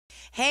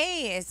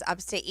Hey, it's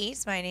Upstate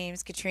Eats. My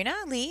name's Katrina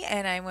Lee,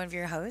 and I'm one of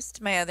your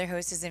hosts. My other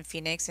host is in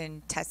Phoenix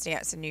and testing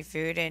out some new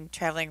food and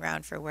traveling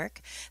around for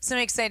work. So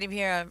I'm excited to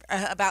hear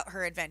about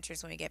her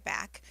adventures when we get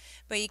back.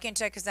 But you can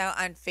check us out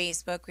on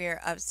Facebook. We are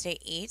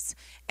Upstate Eats,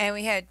 and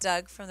we had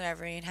Doug from the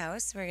Reverend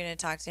House. We're going to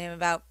talk to him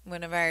about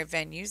one of our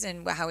venues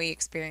and how he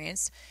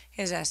experienced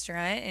his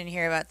restaurant and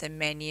hear about the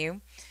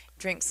menu,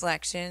 drink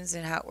selections,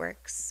 and how it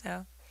works.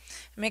 So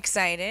I'm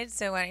excited.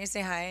 So why don't you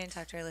say hi and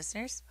talk to our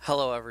listeners?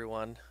 Hello,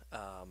 everyone.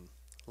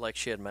 Like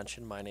she had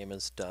mentioned, my name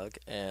is Doug,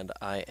 and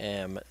I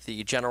am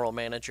the general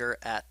manager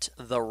at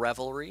the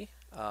Revelry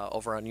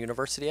over on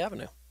University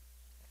Avenue.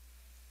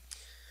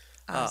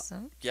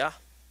 Awesome. Yeah,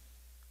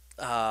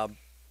 um,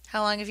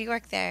 How long have you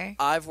worked there?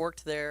 I've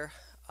worked there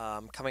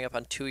coming up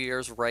on 2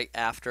 years right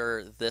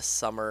after this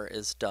summer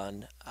is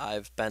done.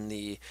 I've been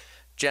the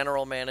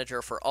general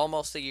manager for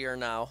almost a year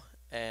now,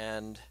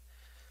 and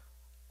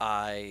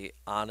I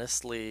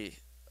honestly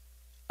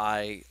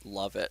I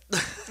love it.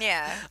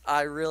 Yeah.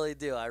 I really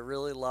do. I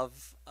really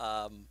love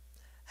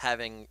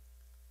having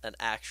an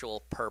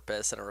actual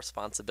purpose and a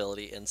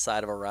responsibility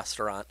inside of a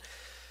restaurant,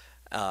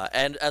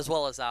 and as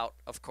well as out,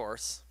 of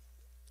course.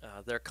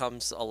 There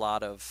comes a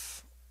lot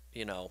of,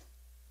 you know,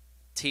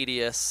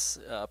 tedious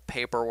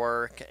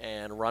paperwork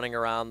and running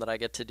around that I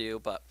get to do,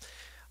 but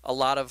a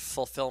lot of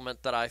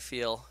fulfillment that I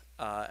feel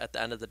at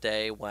the end of the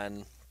day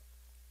when,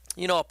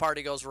 a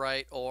party goes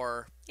right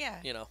or, Yeah.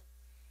 you know,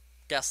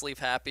 guests leave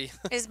happy.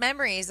 His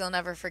memories you'll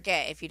never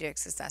forget if you do it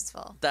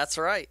successful. That's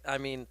right. I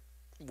mean,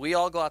 we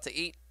all go out to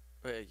eat.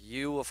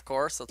 You, of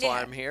course, that's why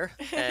Yeah. I'm here.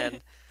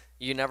 And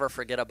you never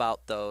forget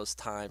about those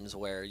times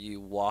where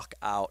you walk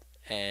out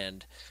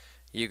and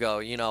you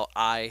go,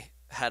 I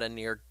had a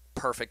near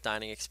perfect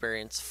dining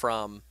experience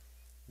from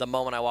the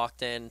moment I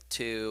walked in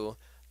to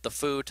the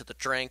food to the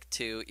drink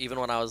to even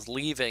when I was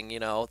leaving,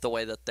 the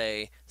way that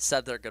they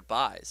said their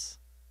goodbyes.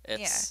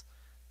 It's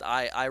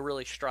I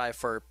really strive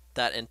for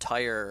that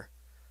entire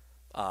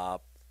uh,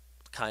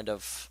 kind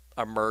of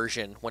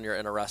immersion when you're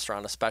in a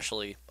restaurant,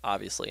 especially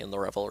obviously in the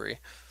Revelry.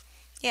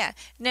 Yeah.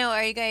 No,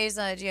 are you guys,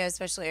 do you have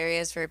special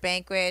areas for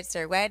banquets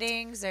or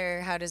weddings,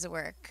 or how does it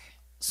work in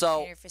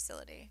So your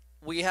facility?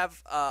 we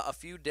have a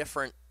few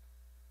different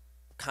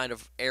kind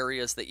of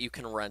areas that you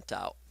can rent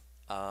out.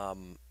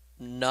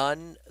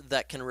 None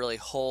that can really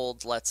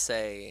hold, let's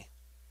say,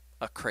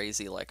 a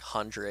crazy like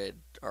 100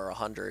 or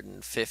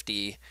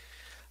 150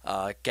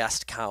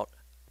 guest count.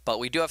 But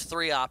we do have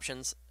three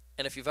options.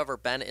 And if you've ever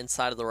been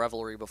inside of the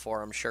Revelry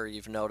before, I'm sure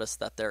you've noticed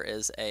that there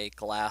is a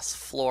glass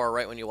floor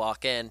right when you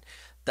walk in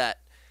that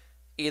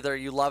either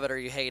you love it or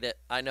you hate it.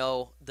 I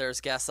know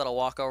there's guests that'll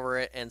walk over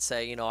it and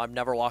say, I'm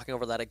never walking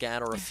over that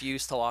again, or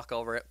refuse to walk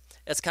over it.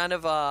 It's kind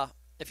of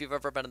if you've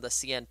ever been to the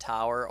CN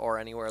Tower or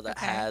anywhere that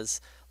Okay.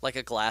 has like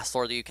a glass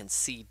floor that you can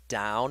see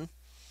down.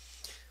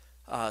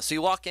 So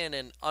you walk in,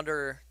 and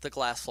under the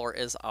glass floor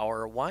is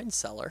our wine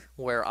cellar,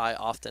 where I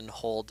often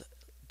hold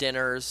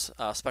dinners,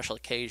 special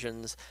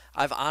occasions.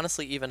 I've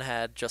honestly even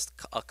had just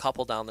a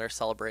couple down there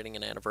celebrating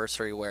an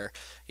anniversary where,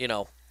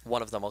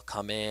 one of them will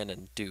come in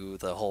and do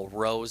the whole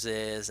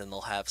roses, and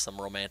they'll have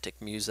some romantic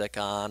music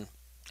on.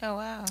 Oh,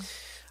 wow.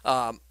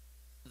 Um,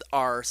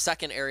 our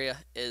second area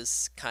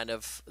is kind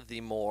of the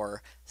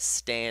more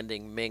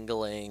standing,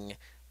 mingling,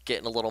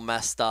 getting a little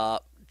messed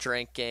up,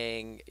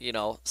 drinking,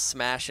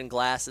 smashing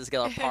glasses,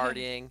 get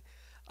partying.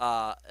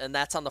 And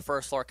that's on the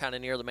first floor, kind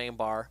of near the main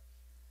bar.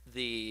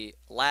 The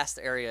last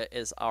area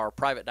is our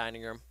private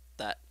dining room.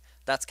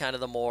 That's kind of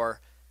the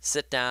more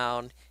sit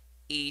down,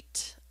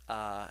 eat.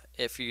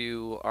 If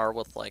you are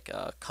with like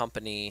a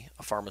company,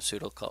 a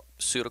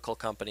pharmaceutical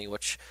company,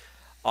 which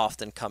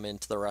often come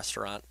into the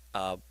restaurant,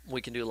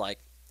 we can do like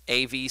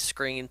AV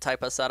screen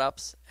type of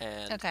setups,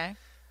 and Okay.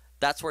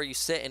 that's where you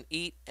sit and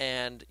eat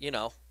and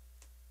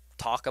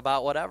talk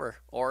about whatever.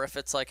 Or if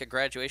it's like a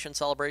graduation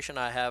celebration,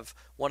 I have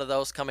one of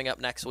those coming up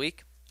next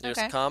week. You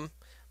Okay. just come,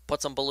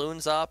 put some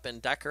balloons up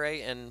and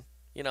decorate, and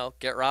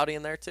get rowdy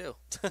in there too.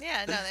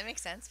 Yeah, no, that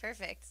makes sense.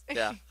 Perfect.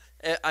 Yeah.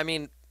 I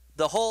mean,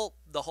 the whole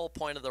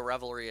point of the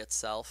Revelry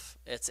itself,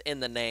 it's in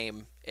the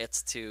name.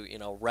 It's to,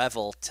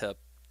 revel, to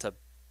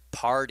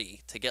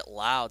party, to get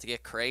loud, to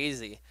get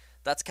crazy.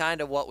 That's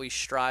kind of what we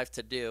strive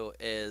to do,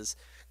 is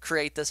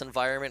create this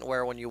environment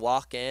where when you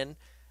walk in,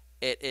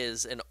 it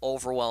is an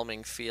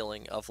overwhelming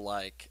feeling of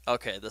like,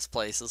 okay, this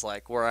place is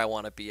like where I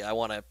want to be. I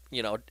want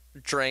to,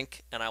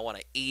 drink, and I want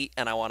to eat,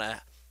 and I want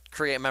to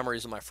create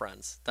memories with my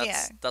friends. That's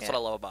Yeah, that's yeah. what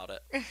I love about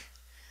it.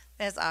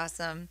 That's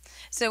awesome.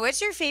 So,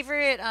 what's your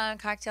favorite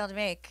cocktail to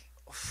make?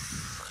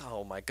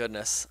 Oh my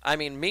goodness. I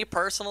mean, me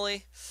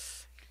personally,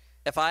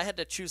 if I had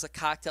to choose a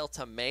cocktail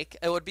to make,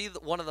 it would be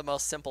one of the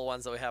most simple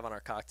ones that we have on our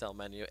cocktail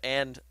menu,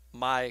 and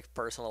my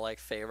personal like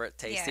favorite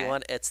tasty Yeah.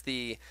 one. It's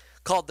the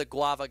called the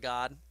Guava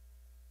God.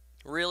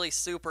 Really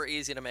super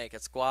easy to make.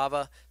 It's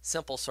guava,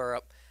 simple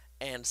syrup,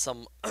 and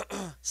some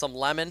some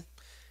lemon.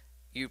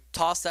 You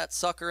toss that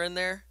sucker in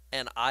there,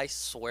 and I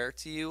swear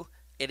to you,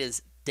 it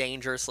is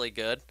dangerously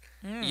good.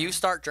 You Mm.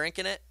 start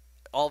drinking it,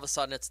 all of a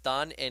sudden it's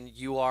done and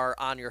you are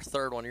on your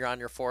third one, you're on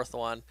your fourth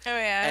one. Oh,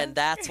 yeah. And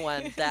that's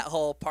when that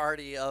whole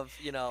party of,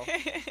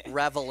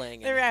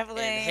 reveling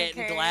and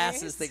hitting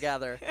glasses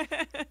together.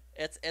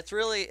 It's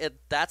really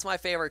that's my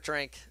favorite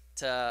drink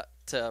to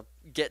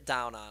get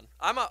down on.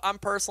 I'm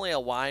personally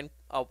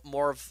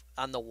more of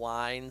on the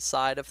wine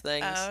side of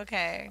things. Oh,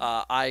 okay.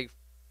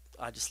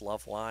 I just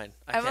love wine.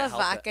 I'm a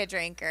vodka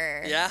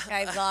drinker. Yeah?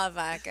 I love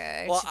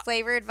vodka. Well,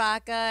 flavored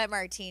vodka,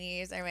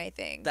 martinis are my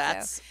thing.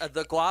 That's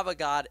the guava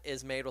god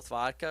is made with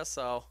vodka,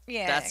 so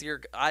Yeah. that's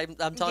I'm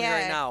telling you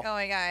right now. Oh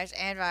my gosh,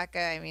 and vodka.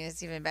 I mean,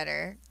 it's even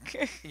better.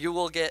 You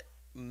will get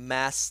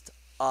messed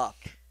up.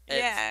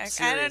 Yeah,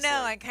 Seriously. I don't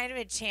know. I'm kind of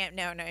a champ.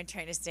 No, I'm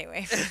trying to stay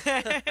away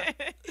from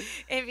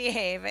and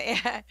behave. But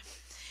yeah.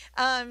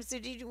 So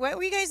what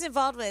were you guys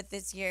involved with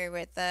this year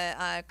with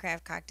the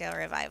craft cocktail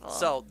revival?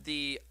 So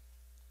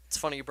it's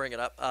funny you bring it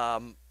up.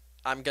 I'm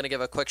gonna give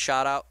a quick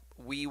shout out.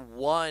 We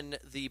won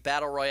the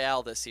Battle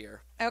Royale this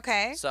year.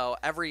 Okay. So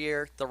every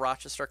year the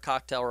Rochester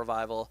Cocktail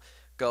Revival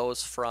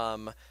goes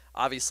from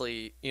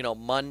obviously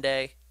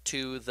Monday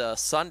to the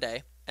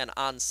Sunday, and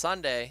on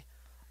Sunday,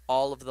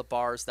 all of the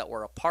bars that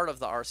were a part of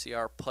the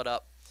RCR put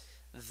up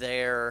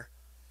their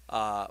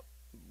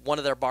one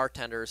of their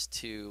bartenders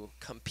to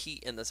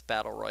compete in this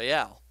Battle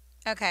Royale.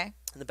 Okay.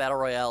 And the Battle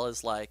Royale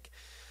is like,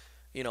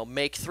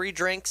 make 3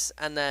 drinks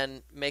and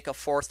then make a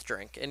 4th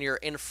drink. And you're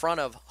in front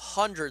of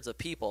hundreds of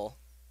people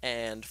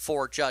and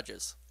 4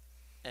 judges.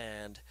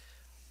 And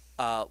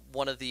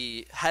one of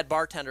the head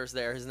bartenders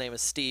there, his name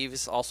is Steve.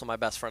 He's also my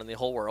best friend in the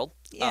whole world.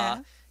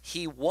 Yeah.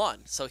 He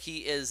won. So he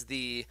is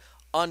the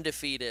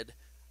undefeated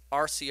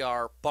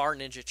RCR Bar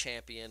Ninja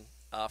champion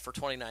for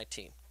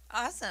 2019.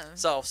 Awesome.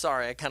 So,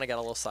 sorry, I kind of got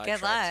a little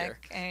sidetracked here.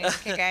 Good luck. I mean,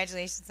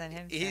 congratulations on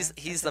him.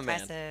 He's the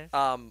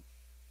man.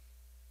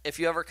 If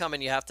you ever come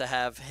in, you have to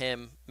have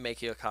him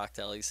make you a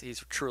cocktail.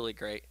 He's truly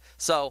great.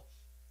 So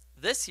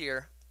this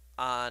year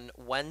on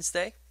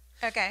Wednesday,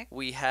 Okay.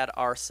 we had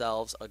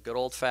ourselves a good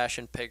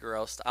old-fashioned pig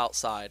roast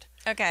outside.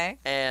 Okay.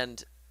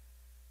 And,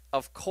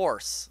 of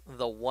course,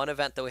 the one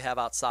event that we have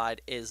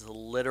outside is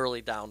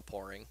literally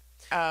downpouring.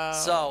 Oh.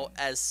 So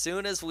as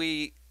soon as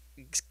we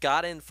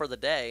got in for the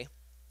day,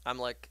 I'm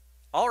like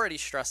already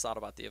stressed out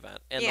about the event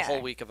and the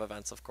whole week of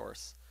events, of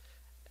course.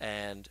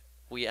 And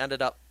we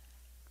ended up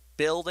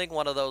building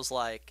one of those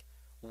like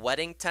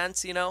wedding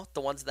tents, the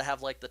ones that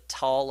have like the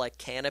tall like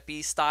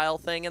canopy style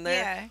thing in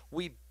there. Yeah.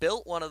 We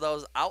built one of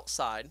those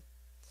outside.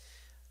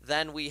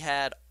 Then we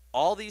had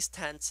all these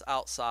tents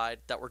outside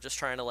that were just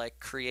trying to like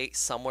create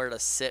somewhere to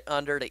sit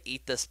under to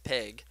eat this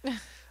pig.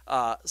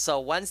 So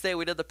Wednesday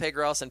we did the pig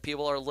roast and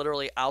people are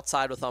literally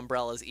outside with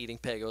umbrellas eating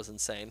pig. It was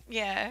insane.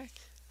 Yeah.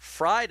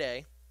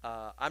 Friday,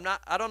 I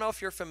don't know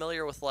if you're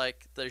familiar with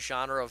like the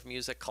genre of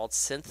music called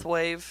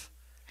synthwave.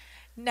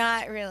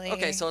 Not really.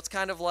 Okay, so it's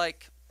kind of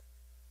like,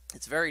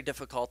 it's very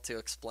difficult to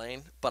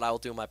explain, but I will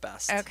do my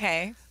best.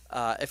 Okay.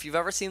 If you've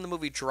ever seen the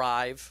movie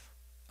Drive,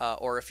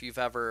 or if you've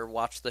ever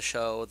watched the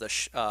show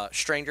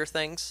Stranger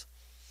Things,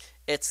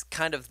 it's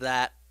kind of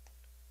that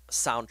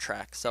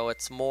soundtrack. So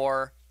it's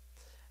more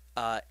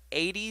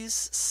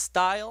 80s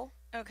style,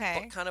 Okay.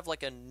 but kind of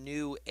like a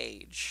new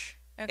age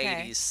Okay.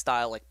 80s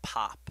style, like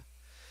pop.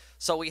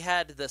 So we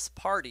had this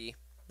party,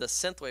 the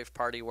synthwave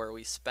party, where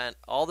we spent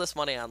all this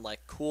money on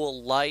like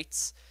cool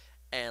lights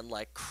and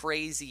like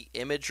crazy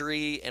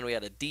imagery, and we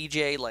had a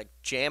DJ like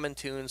jamming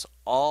tunes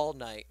all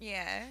night.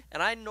 Yeah.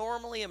 And I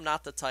normally am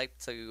not the type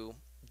to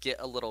get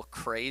a little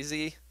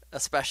crazy,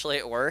 especially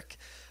at work,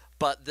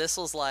 but this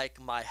was like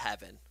my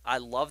heaven. I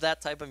love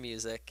that type of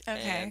music, Okay.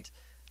 and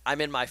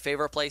I'm in my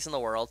favorite place in the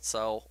world,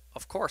 so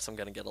of course I'm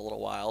going to get a little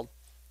wild.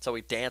 So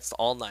we danced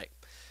all night.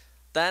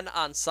 Then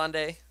on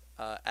Sunday,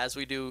 as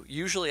we do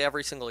usually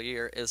every single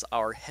year, is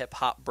our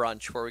hip-hop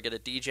brunch, where we get a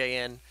DJ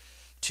in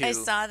to... I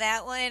saw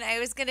that one. I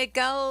was going to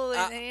go,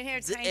 and I didn't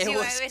have time to. I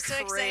was so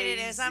excited.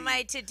 It was on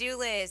my to-do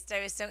list.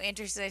 I was so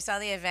interested. I saw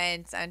the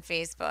event on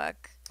Facebook.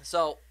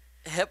 So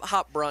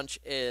hip-hop brunch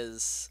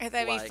is... I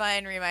thought it'd be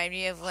fun. Remind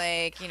me of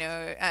like,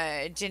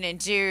 Gin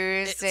and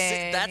Juice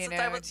and, that's the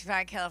type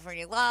of...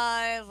 California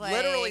Love. Like,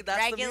 literally,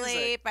 that's the music.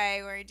 Regulate by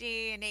Warren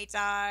G and Nate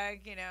Dogg.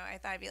 I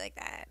thought it'd be like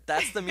that.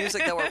 That's the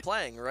music that we're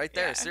playing right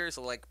there. Yeah.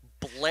 Seriously, like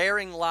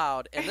blaring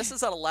loud. And this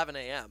is at 11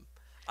 a.m.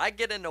 I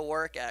get into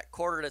work at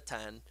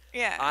 9:45.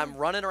 Yeah. I'm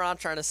running around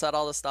trying to set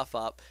all this stuff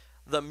up.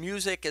 The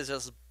music is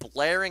just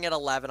blaring at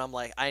 11. I'm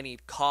like, I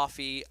need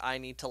coffee. I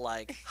need to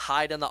like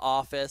hide in the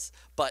office.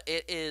 But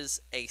it is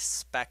a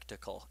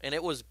spectacle. And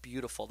it was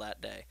beautiful that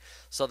day.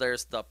 So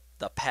there's the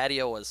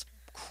patio was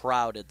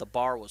crowded. The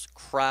bar was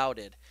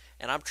crowded.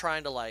 And I'm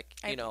trying to like,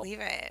 I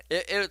believe it.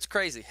 It's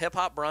crazy. Hip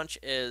hop brunch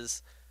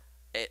is...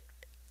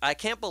 I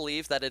can't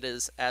believe that it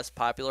is as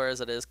popular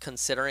as it is,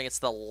 considering it's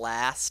the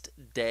last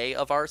day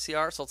of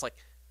RCR. So it's like,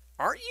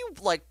 aren't you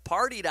like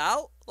partied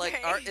out? Like,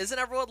 isn't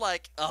everyone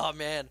like, oh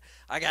man,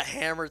 I got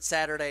hammered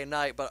Saturday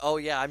night, but oh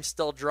yeah, I'm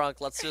still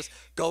drunk. Let's just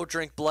go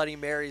drink Bloody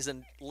Marys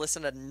and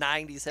listen to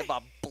 90s hip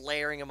hop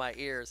blaring in my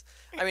ears.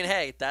 I mean,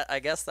 hey, I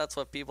guess that's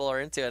what people are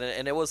into,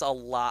 and it was a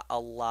lot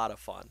of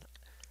fun.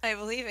 I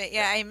believe it.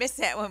 Yeah, I missed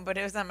that one, but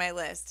it was on my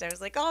list. I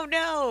was like, oh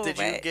no. Did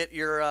you get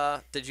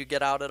your? Did you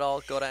get out at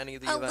all? Go to any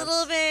of the A events?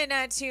 little bit,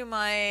 not too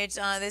much.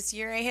 This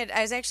year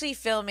I was actually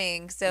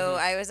filming, so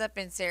I was up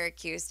in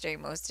Syracuse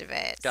during most of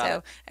it. Got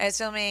it. I was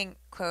filming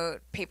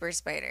quote Paper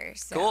Spider.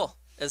 So. Cool.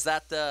 Is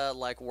that the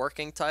like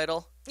working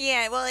title?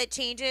 Yeah, well, it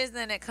changes,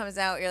 then it comes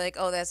out. You're like,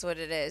 oh, that's what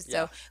it is.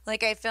 Yeah. So,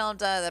 like, I filmed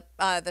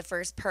the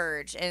first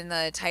Purge, and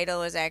the title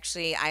was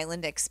actually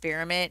Island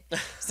Experiment.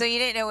 So you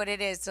didn't know what it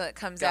is, so it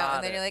comes out,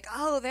 and then you're like,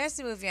 oh, that's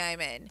the movie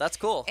I'm in. That's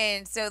cool.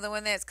 And so the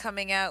one that's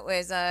coming out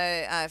was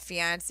a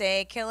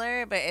Fiance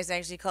Killer, but it's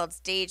actually called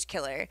Stage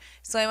Killer.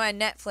 So I'm on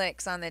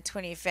Netflix on the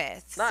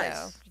 25th. Nice.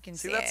 So you can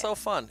see that's it. so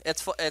fun.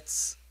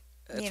 It's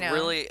You know.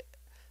 really.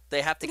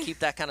 They have to keep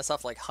that kind of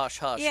stuff like hush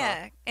hush.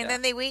 Yeah, huh? and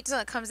then they wait till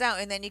it comes out,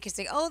 and then you can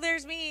say, "Oh,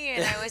 there's me,"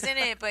 and I was in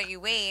it. But you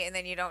wait, and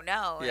then you don't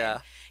know. Yeah,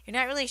 and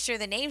you're not really sure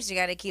the names. You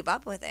got to keep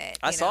up with it.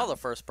 I saw the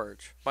first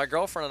Purge. My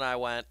girlfriend and I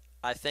went,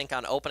 I think,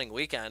 on opening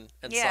weekend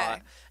and saw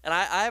it. And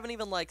I haven't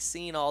even like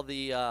seen all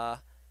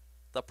the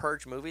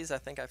Purge movies. I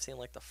think I've seen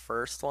like the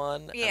first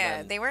one. Yeah,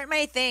 and then, they weren't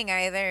my thing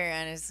either,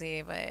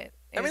 honestly. But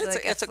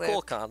it's a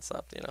cool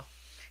concept, you know.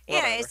 Yeah,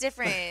 Whatever. it's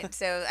different.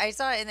 So I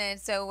saw it, and then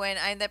so when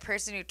I'm the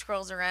person who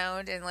twirls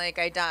around and like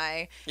I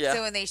die. Yeah.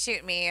 So when they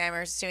shoot me, I'm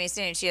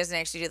assuming she doesn't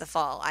actually do the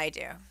fall. I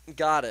do.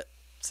 Got it.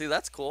 See,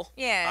 that's cool.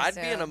 Yeah, I'd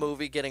be in a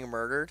movie getting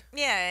murdered.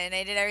 Yeah, and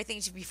I did everything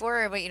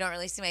before her, but you don't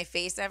really see my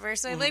face ever.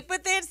 So I'm like,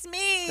 but that's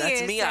me.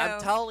 That's me. So, I'm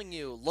telling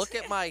you. Look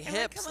at my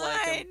hips,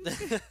 like,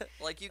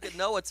 like you could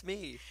know it's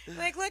me.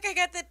 Like, look, I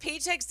got the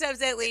paycheck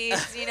stubs at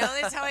least. You know,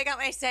 that's how I got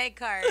my SAG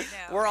card.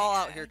 No, We're all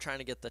out here trying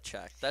to get the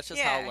check. That's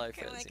just how life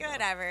is. Like,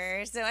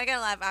 whatever. So I got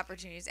a lot of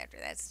opportunities after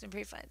that. It's been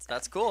pretty fun. So.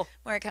 That's cool.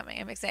 More coming.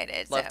 I'm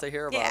excited. Love to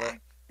hear about it.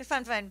 It's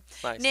fun.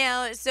 Nice.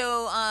 Now,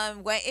 so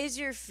what is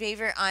your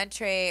favorite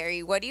entree,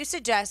 or what do you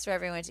suggest for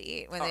everyone to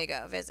eat when they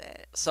go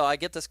visit? So I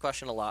get this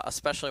question a lot,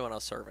 especially when I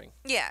was serving.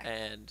 Yeah.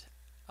 And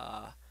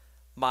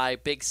my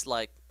big,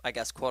 like, I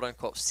guess, quote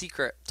unquote,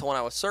 secret to when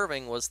I was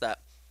serving was that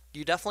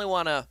you definitely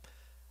want to,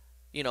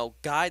 you know,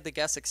 guide the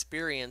guest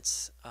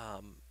experience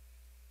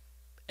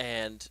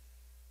and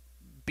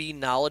be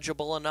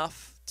knowledgeable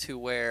enough to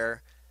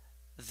where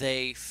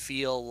they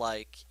feel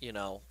like, you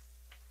know,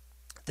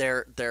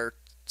 they're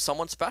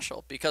someone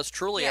special, because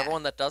truly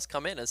everyone that does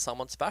come in is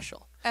someone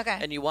special. Okay.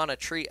 And you want to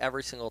treat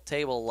every single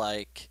table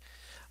like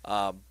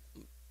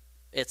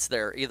it's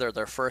either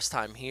their first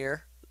time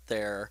here,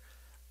 they're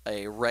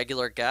a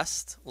regular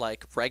guest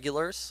like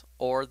regulars,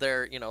 or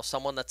they're, you know,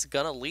 someone that's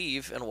gonna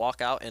leave and walk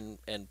out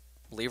and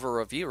leave a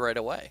review right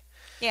away.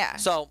 Yeah.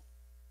 So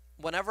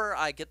whenever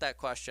I get that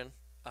question,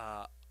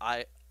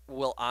 I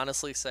will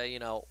honestly say, you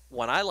know,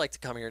 when I like to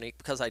come here and eat,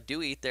 because I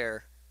do eat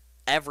there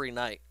every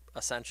night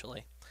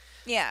essentially.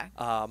 Yeah.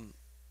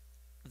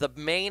 The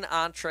main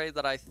entree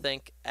that I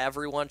think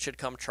everyone should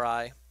come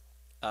try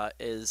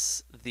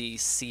is the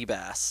sea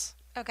bass.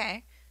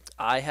 Okay.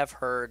 I have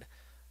heard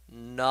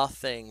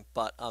nothing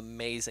but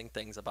amazing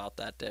things about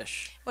that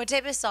dish. What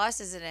type of sauce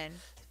is it in?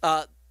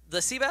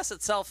 The sea bass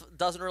itself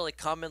doesn't really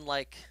come in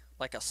like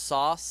a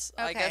sauce,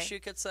 I guess you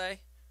could say.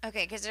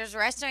 Okay, because there's a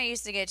restaurant I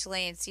used to get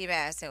Chilean sea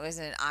bass. It was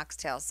an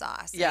oxtail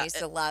sauce. Yeah, I used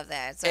to love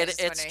that. So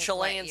it's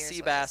Chilean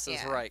sea bass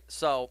is right.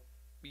 So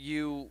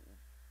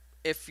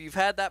if you've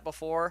had that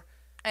before,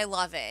 I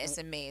love it. It's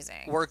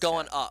amazing. We're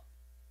going up.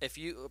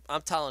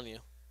 I'm telling you,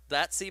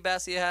 that sea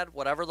bass you had,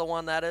 whatever the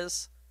one that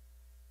is,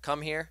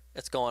 come here.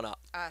 It's going up.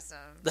 Awesome.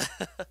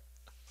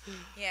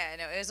 Yeah,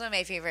 no, it was one of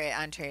my favorite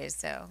entrees.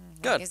 So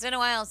good. It's been a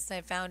while since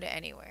I found it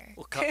anywhere.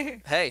 Well,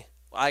 hey,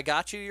 I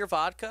got you your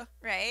vodka,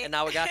 right? And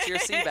now we got you your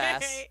sea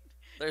bass. Right.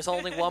 There's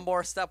only one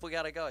more step we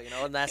gotta go, you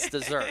know, and that's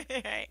dessert.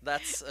 Right.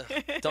 That's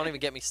don't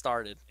even get me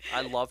started.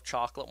 I love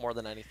chocolate more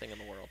than anything in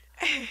the world.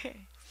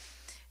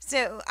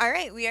 So, all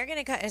right, we are going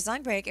to cut a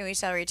song break, and we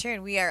shall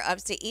return. We are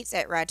Upstate Eats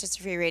at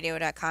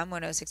RochesterFreeRadio.com,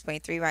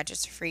 106.3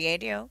 Rochester Free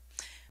Radio.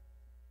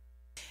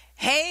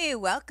 Hey,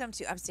 welcome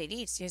to Upstate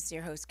Eats. This is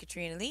your host,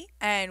 Katrina Lee,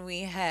 and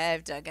we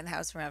have Doug in the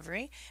house from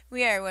REVELRY.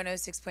 We are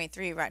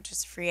 106.3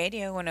 Rochester Free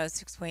Radio,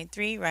 106.3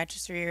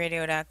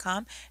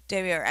 RochesterFreeRadio.com,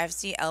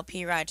 WRFC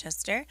LP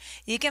Rochester.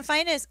 You can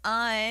find us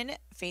on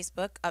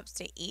Facebook,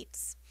 Upstate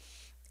Eats.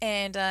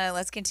 And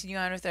let's continue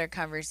on with our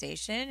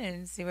conversation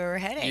and see where we're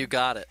heading. You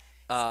got it.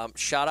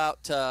 Shout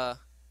out to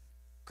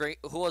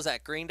who was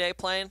that? Green Day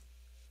playing?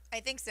 I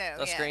think so.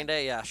 That's Green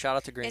Day. Yeah. Shout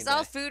out to Green Day. It's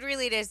all food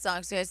related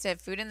songs, so it's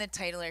have food in the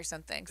title or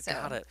something. So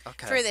got it.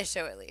 Okay. For this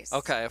show at least.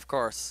 Okay, of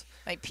course.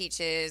 Like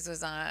Peaches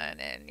was on,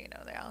 and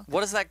they're all.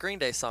 What is that Green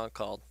Day song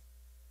called?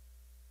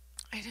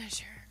 I'm not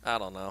sure. I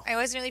don't know. I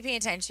wasn't really paying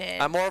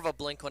attention. I'm more of a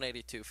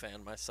Blink-182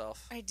 fan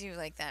myself. I do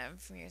like them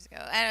from years ago.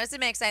 I know it's a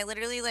mix. I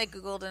literally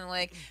Googled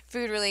and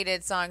food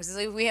related songs. It's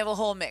like, we have a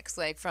whole mix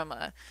from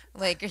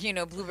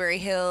Blueberry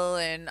Hill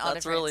and all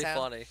That's different. really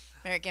funny.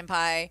 American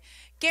Pie.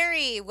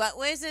 Gary, what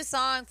was the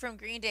song from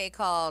Green Day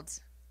called?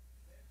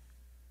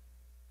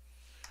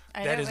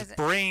 That is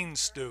Brain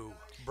Stew.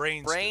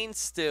 brain Brain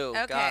stew.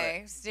 Got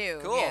Okay, it. stew.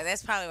 Cool. Yeah,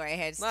 that's probably why I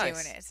had stew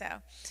Nice. in it. So,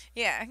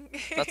 yeah.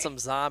 That's some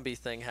zombie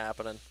thing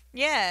happening.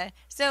 Yeah.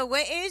 So,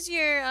 what is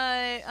your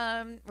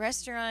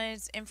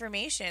restaurant's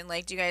information?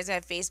 Like, do you guys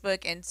have Facebook,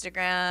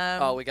 Instagram?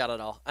 Oh, we got it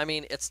all. I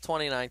mean, it's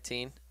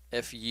 2019.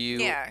 If you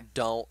Yeah.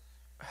 don't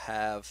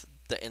have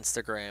the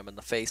Instagram and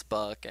the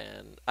Facebook,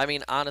 and I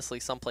mean, honestly,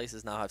 some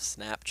places now have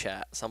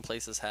Snapchat. Some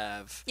places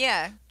have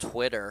Yeah.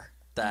 Twitter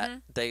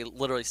that they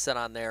literally sit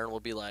on there and will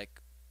be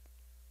like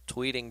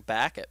tweeting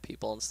back at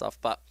people and stuff.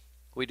 But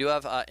we do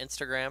have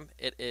Instagram.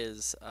 It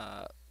is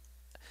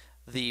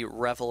the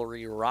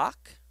Revelry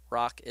Rock.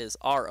 Rock is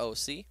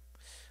ROC.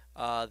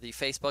 The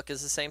Facebook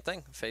is the same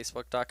thing.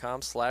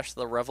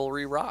 Facebook.com/the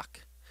Revelry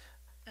Rock.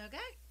 Okay.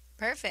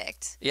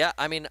 Perfect. Yeah,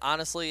 I mean,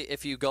 honestly,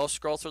 if you go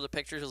scroll through the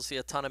pictures, you'll see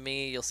a ton of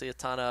me. You'll see a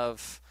ton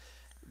of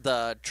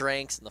the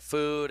drinks and the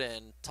food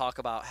and talk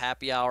about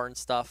happy hour and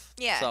stuff.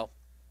 Yeah. So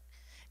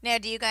Now,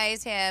 do you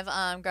guys have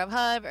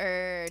Grubhub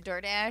or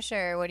DoorDash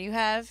or what do you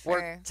have?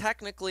 we're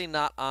technically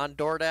not on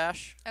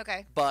DoorDash,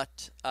 Okay.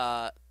 but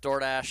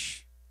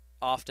DoorDash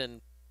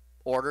often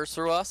orders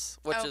through us,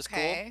 which is cool.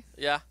 Okay.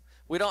 Yeah.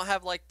 We don't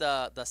have like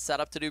the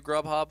setup to do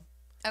Grubhub,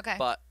 Okay.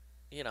 but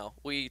you know,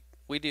 we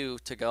do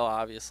to go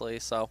obviously.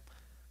 So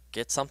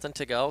get something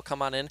to go,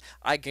 come on in.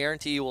 I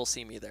guarantee you will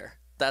see me there.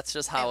 That's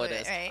just how it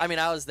is. Right. I mean,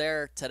 I was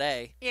there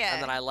today, Yeah.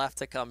 and then I left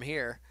to come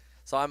here.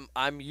 So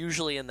I'm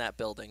usually in that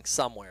building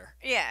somewhere.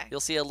 Yeah. You'll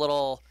see a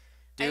little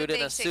dude I'm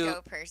in a a big suit.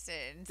 to-go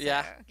person. So,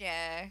 Yeah.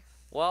 Yeah.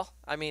 Well,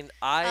 I mean,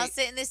 I'll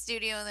sit in the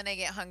studio and then I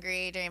get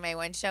hungry during my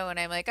one show and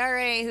I'm like, all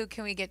right, who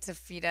can we get to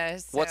feed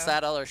us? what's So,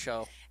 that other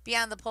show?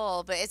 Beyond the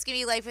Pole, but it's gonna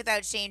be Life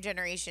Without Shame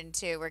Generation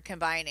 2. We're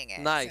combining it.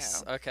 Nice.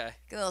 So, Okay.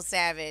 a little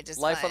savage. It's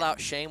Life fun. Without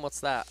Shame.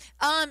 What's that?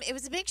 It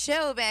was a big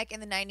show back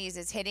in the 90s.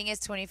 It's hitting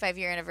its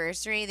 25-year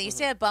anniversary. They used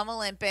Mm-hmm. to have Bum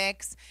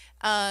Olympics.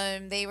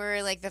 They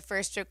were like the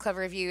first strip club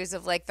reviews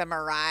of like the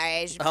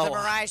Mirage, Oh. the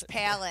Mirage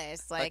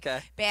Palace, like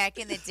Okay. back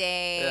in the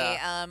day,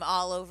 Yeah.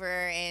 all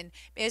over. And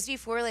it was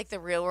before like the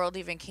Real World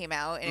even came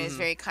out, and it was Mm-hmm.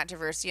 very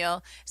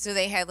controversial. So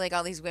they had like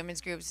all these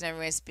women's groups and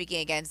everyone was speaking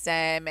against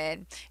them,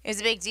 and it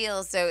was a big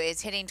deal. So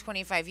it's hitting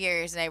 25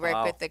 years, and I work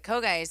Wow. with the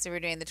co-guys, so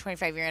we're doing the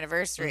 25-year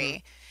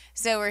anniversary.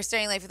 So we're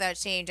starting Life Without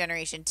Shame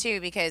Generation 2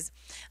 because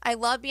I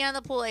love Beyond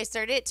the Pool. I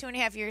started it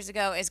 2.5 years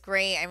ago. It's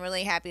great. I'm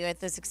really happy with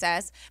the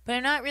success, but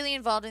I'm not really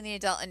involved in the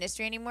adult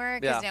industry anymore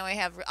because Yeah. now I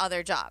have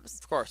other jobs.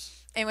 Of course.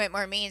 I went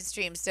more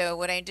mainstream. So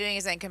what I'm doing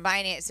is I'm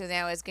combining it. So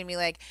now it's going to be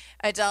like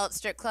adult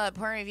strip club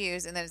porn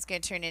reviews, and then it's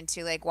going to turn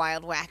into like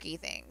wild, wacky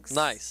things.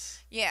 Nice.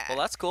 Yeah. Well,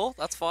 that's cool.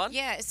 That's fun.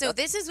 Yeah, so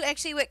this is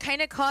actually what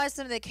kind of caused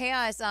some of the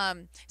chaos.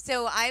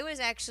 So I was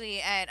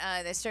actually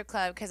at the strip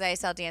club because I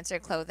sell dancer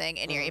clothing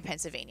in Erie,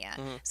 Pennsylvania.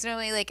 So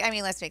normally, like, I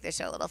mean, let's make this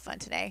show a little fun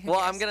today. Who Well,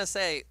 cares? I'm gonna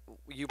say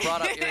you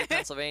brought up Erie,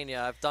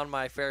 Pennsylvania. I've done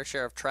my fair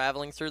share of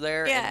traveling through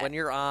there, Yeah. and when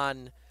you're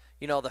on,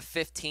 the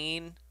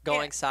 15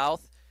 going Yeah.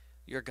 south,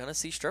 you're gonna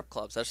see strip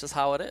clubs. That's just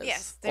how it is.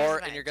 Yes,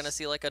 there's a and you're bunch. gonna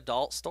see like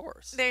adult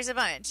stores. There's a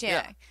bunch, yeah.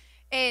 Yeah.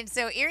 And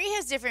so Erie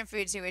has different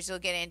food too, which we'll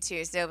get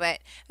into.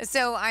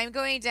 So I'm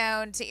going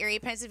down to Erie,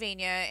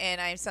 Pennsylvania,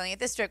 and I'm selling at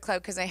the strip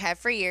club because I have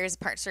for years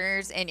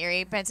partners in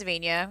Erie,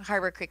 Pennsylvania,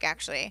 Harbor Creek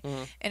actually,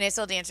 and I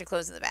sell dancer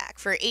clothes in the back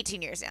for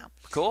 18 years now.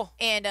 Cool.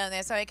 And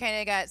that's how I kind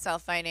of got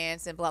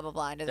self-financed and blah, blah,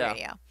 blah into the Yeah.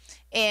 radio.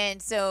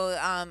 And so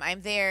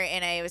I'm there,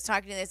 and I was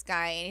talking to this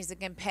guy, and he's a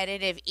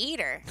competitive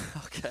eater.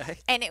 Okay.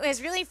 And it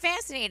was really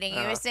fascinating. He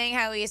Uh-huh. was saying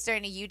how he was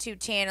starting a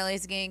YouTube channel.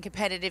 He's getting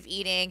competitive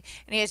eating,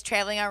 and he was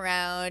traveling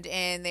around,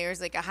 and there was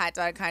like a hot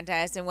dog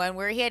contest, and one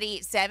where he had to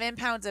eat 7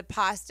 pounds of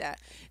pasta.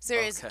 So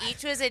Okay.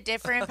 each was a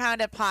different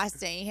pound of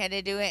pasta, and he had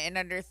to do it in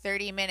under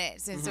 30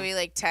 minutes. And so he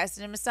like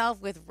tested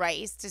himself with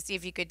rice to see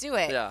if he could do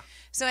it. Yeah.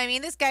 So I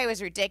mean, this guy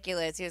was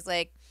ridiculous. He was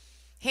like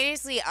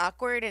hideously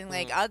awkward and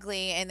like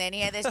ugly, and then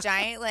he had this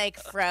giant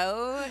like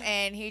fro,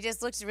 and he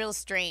just looks real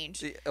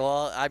strange.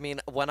 Well, I mean,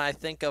 when I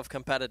think of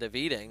competitive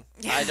eating,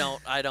 I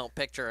don't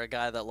picture a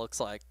guy that looks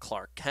like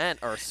Clark Kent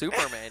or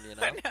Superman, you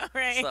know. know,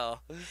 right? So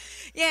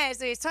Yeah,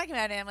 so he's talking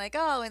about it. I'm like,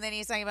 oh, and then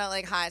he's talking about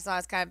like hot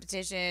sauce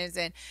competitions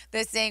and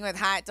this thing with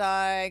hot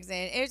dogs,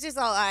 and it was just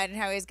all odd and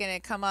how he's gonna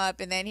come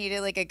up. And then he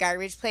did like a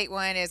garbage plate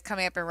one is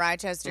coming up in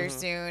Rochester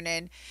soon,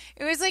 and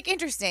it was like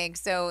interesting.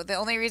 So the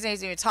only reason I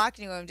was even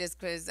talking to him just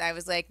because I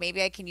was like,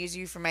 maybe I can use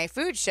you for my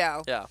food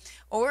show. yeah.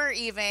 Or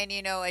even,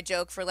 a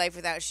joke for Life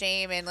Without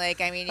Shame. And, like,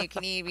 I mean, you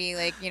can be,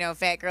 like,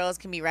 fat girls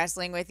can be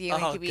wrestling with you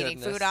and you Oh, can be eating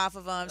goodness. food off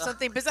of them.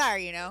 Something bizarre,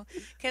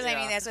 Because, I Yeah.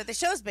 mean, that's what the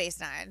show's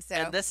based on. So.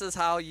 And this is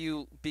how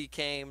you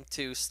became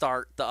to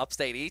start the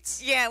Upstate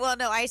Eats. Yeah, well,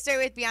 no, I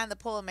started with Beyond the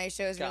Pool, and my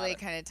show is Got really it.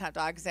 kind of top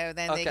dog. So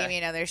then they Okay. gave me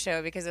another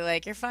show because they're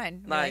like, you're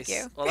fun. We Nice. like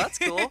you. Well, that's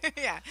cool.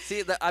 Yeah.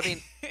 See, I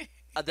mean,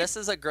 this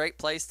is a great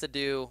place to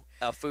do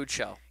a food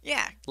show.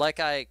 Yeah. Like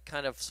I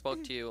kind of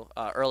spoke to you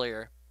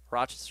earlier,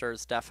 Rochester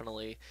is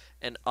definitely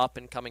an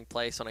up-and-coming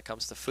place when it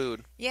comes to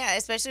food. Yeah,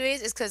 especially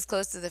it's because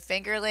close to the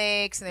Finger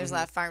Lakes, and there's a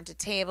lot of farm to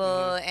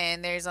table,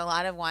 and there's a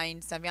lot of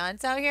wine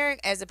ambiance out here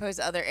as opposed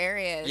to other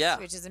areas, Yeah.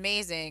 which is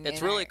amazing. It's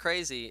And really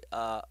crazy.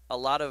 A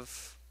lot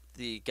of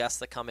the guests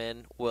that come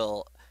in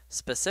will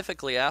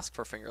specifically ask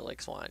for Finger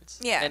Lakes wines.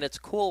 Yeah. And it's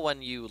cool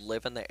when you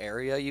live in the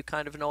area, you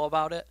kind of know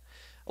about it.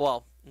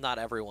 Well, not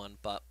everyone,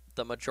 but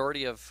the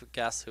majority of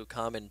guests who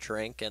come and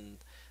drink and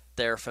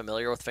they're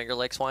familiar with Finger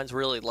Lakes wines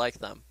really like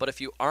them. But if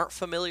you aren't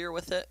familiar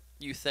with it,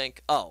 you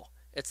think, oh,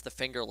 it's the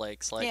Finger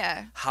Lakes. Like,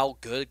 how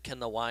good can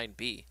the wine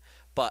be?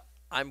 But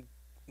I'm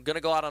going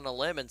to go out on a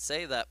limb and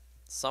say that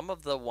some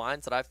of the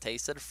wines that I've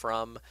tasted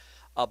from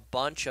a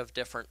bunch of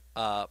different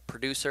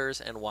producers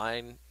and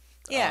wine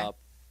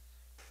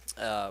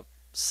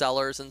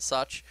sellers and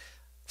such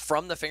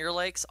from the Finger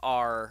Lakes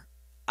are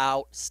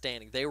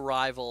outstanding. They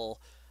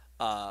rival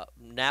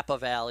Napa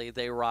Valley.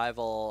 They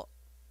rival...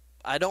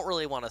 I don't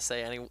really want to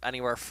say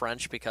anywhere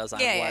French because I'm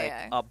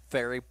a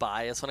very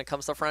biased when it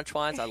comes to French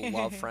wines. I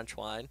love French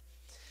wine.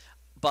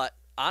 But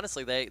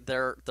honestly,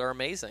 they're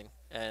amazing.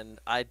 And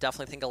I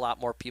definitely think a lot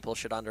more people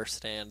should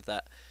understand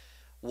that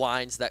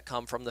wines that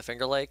come from the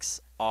Finger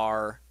Lakes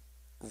are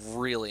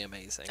really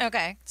amazing.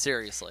 Okay.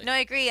 Seriously. No, I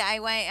agree.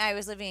 I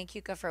was living in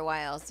Cuca for a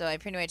while, so I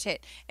pretty much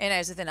hit, and I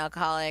was with an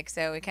alcoholic,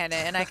 so I kind of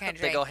drank.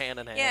 They go hand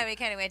in hand. Yeah, we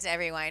kind of went to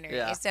every winery.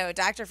 Yeah. So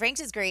Dr. Frank's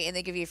is great, and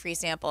they give you free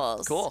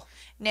samples. Cool.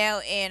 Now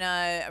in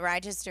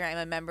Rochester, I'm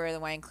a member of the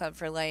Wine Club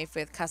for Life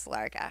with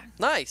Casalarga.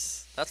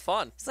 Nice. That's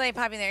fun. So I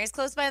pop in there. It's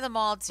close by the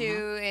mall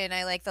too, and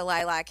I like the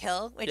Lilac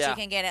Hill, which you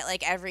can get at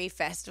like every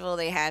festival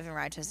they have in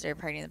Rochester,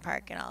 Party in the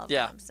Park, and all of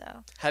them. So.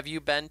 Have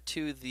you been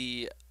to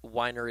the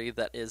winery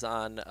that is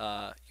on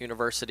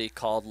University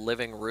called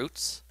Living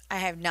Roots? I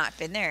have not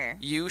been there.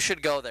 You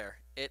should go there.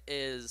 It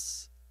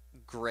is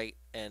great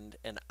and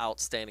an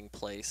outstanding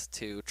place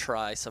to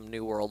try some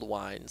New World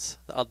wines.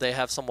 They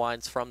have some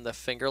wines from the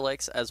Finger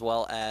Lakes as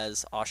well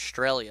as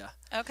Australia.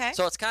 Okay.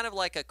 So it's kind of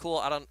like a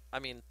cool,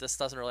 this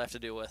doesn't really have to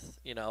do with,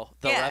 the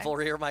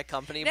Revelry or my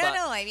company. No,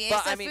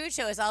 it's a food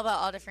show. It's all about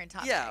all different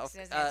topics. Yeah. It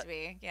doesn't have to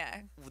be,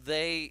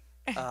 They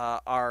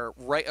are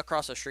right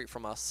across the street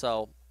from us,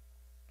 so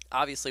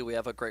obviously we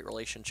have a great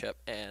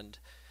relationship, and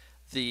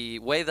the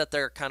way that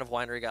their kind of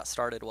winery got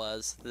started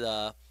was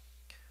the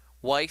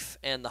wife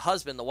and the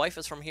husband. The wife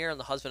is from here and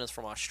the husband is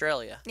from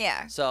Australia.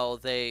 Yeah. So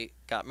they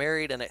got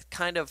married, and it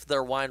kind of,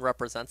 their wine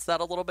represents that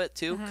a little bit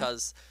too,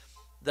 because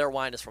their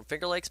wine is from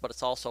Finger Lakes, but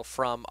it's also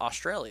from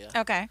Australia.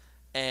 Okay.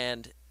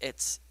 And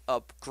it's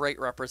a great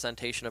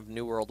representation of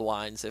New World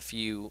wines if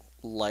you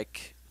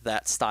like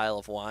that style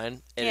of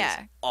wine. It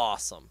is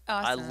awesome.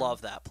 I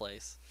love that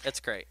place. It's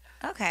great.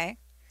 Okay.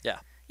 Yeah.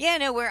 Yeah,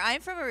 no, where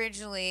I'm from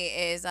originally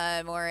is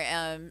more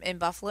in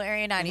Buffalo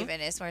area, not even,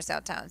 it's more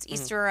South Towns.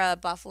 East Aurora,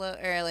 Buffalo,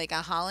 or like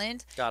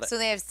Holland. Got it. So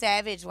they have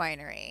Savage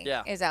Winery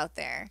is out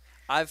there.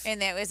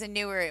 And that was a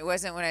newer, it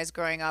wasn't when I was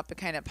growing up. It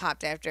kind of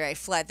popped after I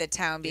fled the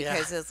town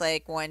because it's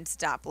like one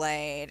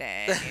stoplight,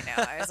 and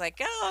I was like,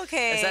 oh,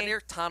 okay. Is that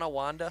near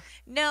Tonawanda?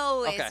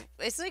 No,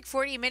 it's like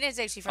 40 minutes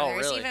actually from there.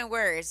 Really? It's even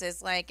worse.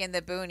 It's like in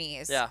the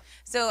boonies. Yeah.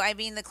 So I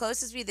mean, the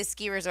closest would be the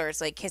ski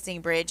resorts, like Kissing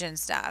Bridge and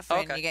stuff.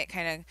 And you get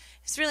kind of,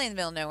 it's really in the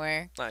middle of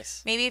nowhere.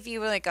 Nice. Maybe if you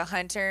were like a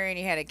hunter and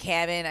you had a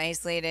cabin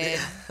isolated.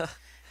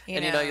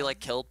 You like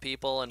killed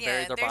people and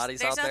buried their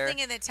bodies out there. There's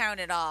nothing in the town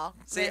at all.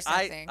 See,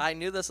 I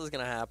knew this was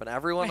going to happen.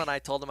 Everyone, when I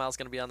told them I was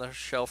going to be on the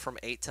show from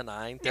 8 to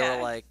 9, they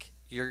were like,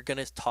 you're going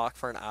to talk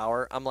for an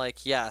hour? I'm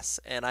like, yes.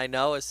 And I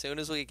know as soon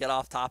as we get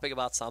off topic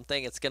about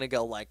something, it's going to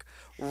go like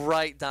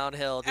right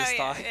downhill. Just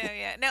talking.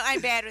 Yeah. No,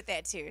 I'm bad with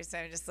that too. So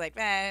I'm just like,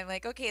 I'm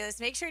like, okay, let's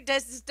make sure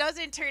this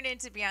doesn't turn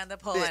into Beyond the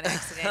Pole on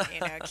accident.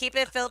 Keep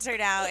it filtered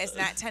out. It's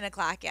not 10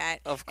 o'clock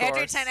yet. Of course.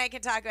 After 10, I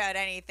can talk about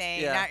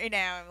anything. Yeah. Not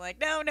now. I'm like,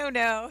 no.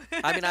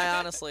 I mean,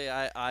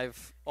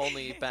 I've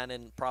only been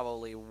in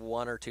probably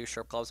 1 or 2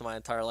 strip clubs in my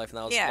entire life, and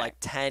that was like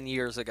 10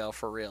 years ago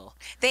for real.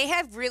 They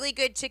have really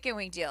good chicken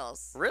wing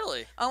deals.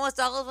 Really? Almost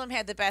all of them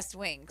had the best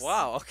wings.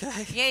 Wow,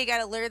 okay. Yeah, you got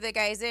to lure the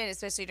guys in,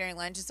 especially during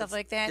lunch and stuff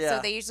like that. Yeah.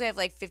 So they usually have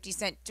like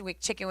 50-cent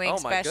chicken wing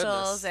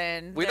specials.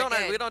 And we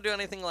don't do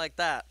anything like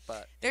that.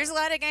 But there's a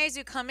lot of guys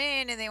who come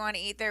in and they want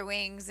to eat their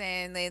wings,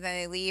 and then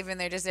they leave and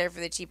they're just there for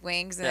the cheap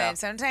wings. And then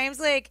sometimes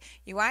like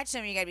you watch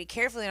them, you got to be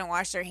careful they don't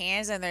wash their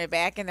hands on their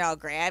back and they're all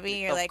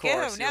grabby. You're like,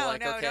 oh, no,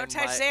 don't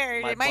touch there.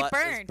 It might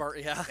burn.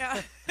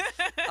 Yeah.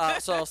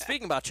 So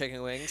speaking about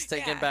chicken wings,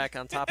 taking back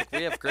on topic,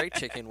 we have great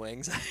chicken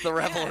wings. The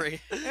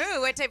Revelry.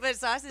 Ooh, what type of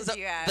sauces do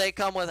you have? They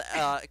come with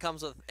it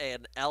comes with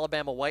an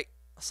Alabama white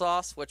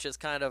sauce, which is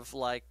kind of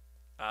like,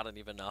 I don't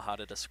even know how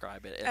to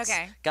describe it. It's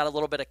got a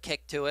little bit of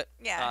kick to it.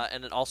 Yeah.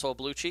 And then also a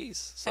blue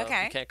cheese. So you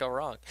can't go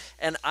wrong.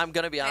 And I'm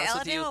going to be honest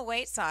with you. Alabama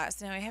white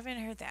sauce. No, I haven't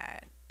heard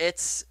that.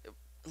 It's...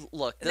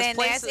 Look, this then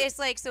place it's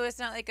like, so it's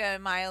not like a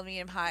mild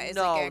medium hot. It's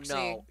no, like actually...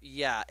 no.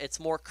 Yeah, it's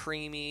more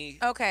creamy.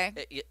 Okay.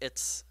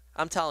 It's...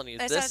 I'm telling you,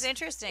 that sounds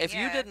interesting. If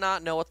you did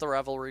not know what the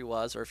Revelry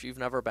was, or if you've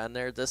never been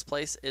there, this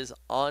place is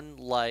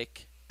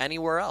unlike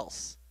anywhere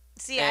else.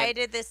 See, I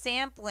did the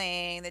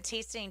sampling, the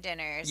tasting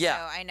dinners. Yeah.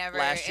 So I never.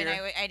 Last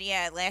year?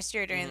 And last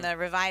year during the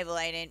revival,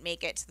 I didn't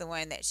make it to the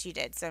one that she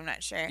did, so I'm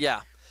not sure. Yeah.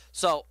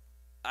 So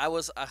I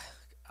was.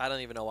 I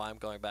don't even know why I'm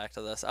going back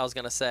to this. I was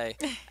gonna say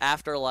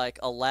after like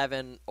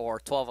 11 or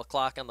 12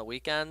 o'clock on the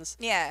weekends.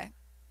 Yeah.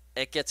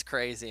 It gets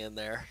crazy in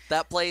there.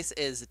 That place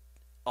is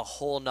a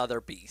whole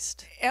nother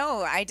beast.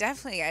 Oh, I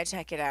definitely gotta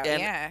check it out.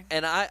 And Yeah.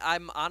 and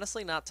I'm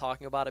honestly not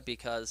talking about it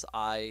because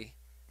I'm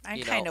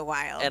you kind know, of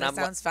wild. and That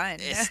sounds fun.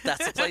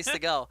 that's the place to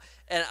go.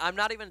 And I'm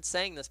not even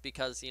saying this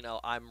because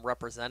I'm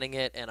representing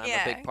it and I'm a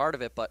Yeah. big part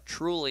of it, but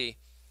truly,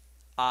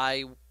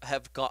 I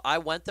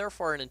went there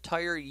for an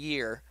entire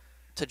year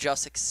to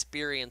just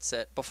experience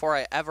it before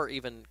I ever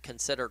even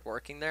considered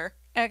working there,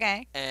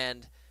 Okay.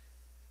 and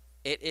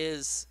it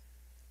is.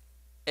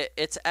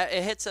 It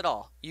hits it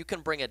all. You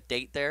can bring a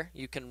date there.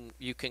 You can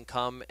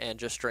come and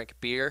just drink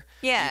beer.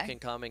 Yeah. You can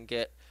come and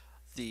get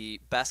the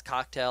best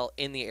cocktail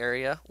in the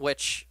area,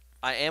 which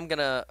I am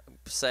gonna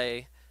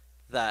say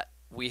that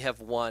we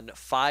have won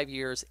 5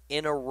 years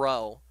in a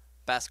row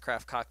best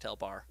craft cocktail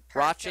bar. Perfect.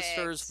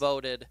 Rochester's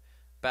voted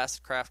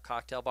best craft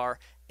cocktail bar,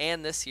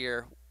 and this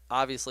year,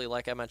 obviously,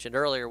 like I mentioned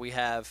earlier, we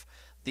have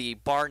the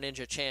Bar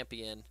Ninja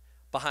champion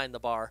behind the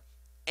bar,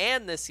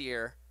 and this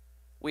year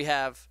we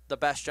have the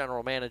best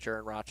general manager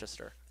in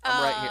Rochester.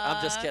 I'm right here.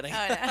 I'm just kidding.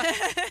 Oh, no.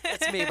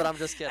 It's me, but I'm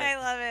just kidding. I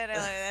love it.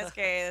 That's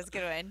great. That's a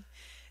good one.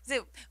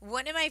 So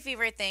one of my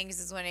favorite things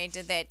is when I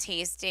did that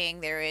tasting,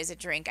 there is a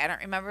drink. I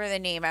don't remember the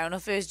name. I don't know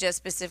if it was just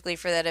specifically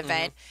for that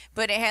event,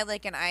 but it had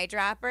like an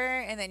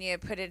eyedropper, and then you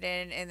put it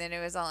in, and then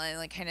it was all in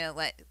like kind of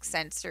like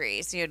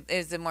sensory. So it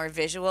was the more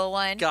visual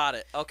one. Got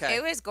it. Okay.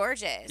 It was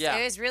gorgeous. Yeah.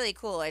 It was really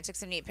cool. I took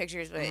some neat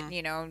pictures, but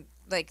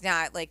like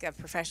not like a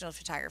professional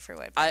photographer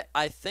would.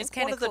 I think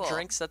one of the cool.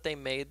 drinks that they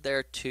made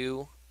there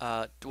too,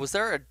 was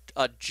there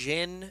a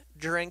gin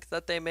drink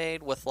that they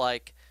made with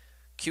like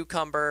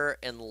cucumber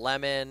and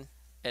lemon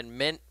and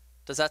mint?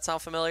 Does that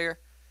sound familiar?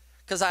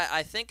 Because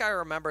I think I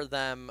remember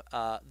them,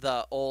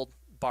 the old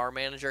bar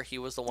manager, he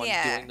was the one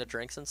doing the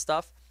drinks and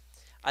stuff.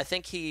 I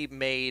think he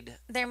made...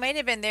 There might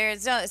have been.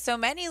 There's so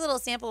many little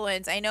sample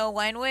ones. I know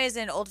one was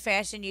an old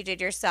fashioned you did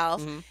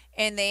yourself,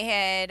 and they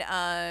had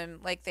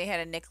they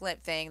had a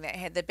Nicolip thing that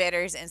had the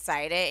bitters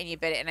inside it, and you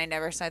bit it. And I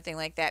never saw anything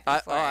like that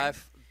before.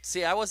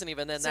 I wasn't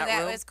even in so that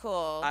room. That was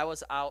cool. I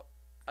was out.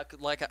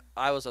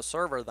 I was a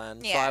server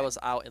then, so I was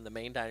out in the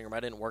main dining room. I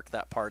didn't work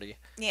that party.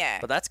 Yeah.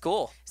 But that's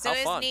cool. So How it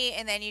was fun. neat,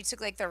 and then you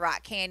took like the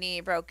rock candy,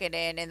 broke it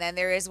in, and then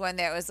there is one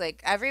that was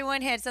like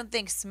everyone had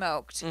something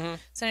smoked. So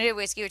I did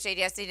whiskey, which I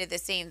guess they did the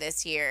same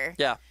this year.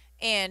 Yeah.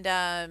 And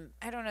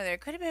I don't know, there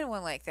could have been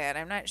one like that.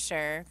 I'm not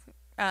sure.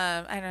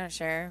 I'm not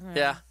sure.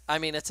 Yeah, I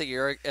mean it's a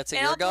year ago.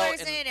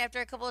 And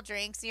after a couple of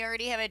drinks, you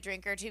already have a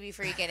drink or two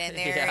before you get in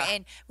there. Yeah.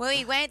 And when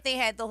we went, they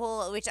had the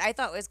whole, which I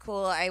thought was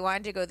cool. I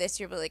wanted to go this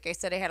year, but like I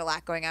said, I had a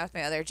lot going on with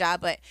my other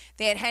job. But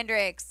they had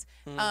Hendrix.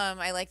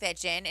 I like that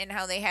gin and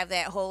how they have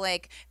that whole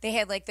they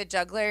had like the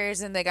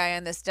jugglers and the guy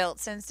on the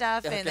stilts and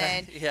stuff, and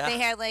then they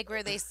had like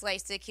where they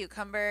slice the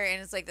cucumber,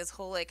 and it's like this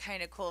whole like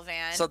kind of cool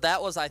van. So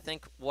that was, I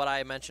think, what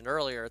I mentioned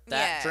earlier.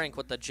 That drink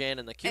with the gin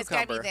and the cucumber. It's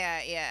gotta be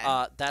that,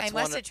 yeah. I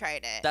must have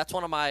tried it. That's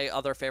one of my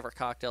other favorite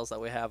cocktails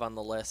that we have on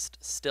the list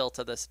still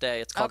to this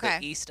day. It's called the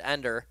East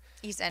Ender.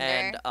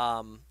 And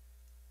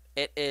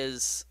it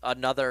is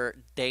another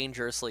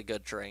dangerously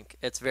good drink.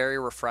 It's very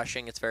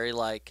refreshing. It's very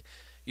like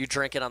you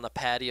drink it on the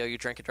patio, you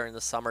drink it during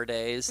the summer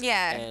days,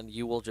 and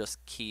you will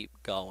just keep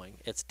going.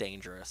 It's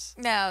dangerous.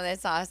 No,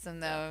 that's awesome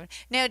though.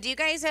 Now, do you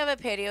guys have a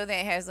patio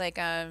that has like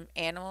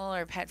animal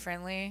or pet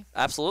friendly?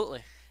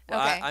 Absolutely.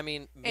 Well, okay. I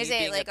mean, is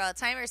it like all the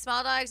time or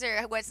small dogs,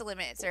 or what's the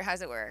limits, or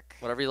how's it work?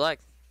 Whatever you like.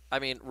 I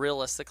mean,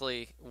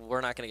 realistically,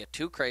 we're not going to get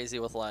too crazy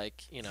with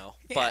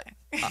but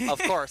of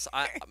course,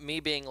 me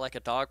being like a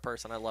dog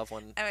person, I love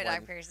when I'm a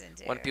dog person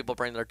too. When people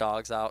bring their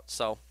dogs out.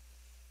 So,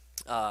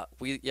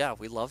 we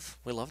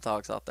love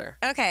dogs out there.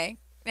 Okay.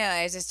 No,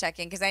 I was just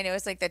checking because I know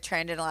it's like the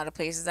trend in a lot of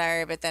places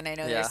are, but then I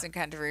know there's some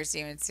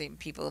controversy when some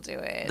people do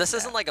it. This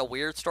isn't like a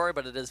weird story,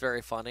 but it is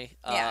very funny.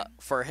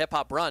 For Hip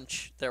Hop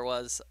Brunch, there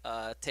was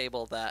a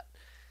table that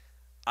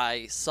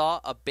I saw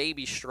a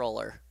baby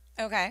stroller.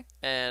 Okay.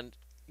 And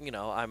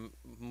I'm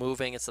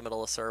moving. It's the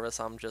middle of service.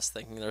 I'm just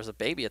thinking there's a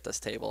baby at this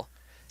table.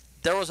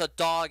 There was a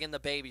dog in the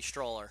baby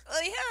stroller.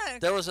 Oh, yeah.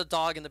 There was a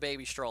dog in the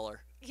baby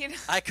stroller.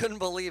 I couldn't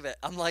believe it.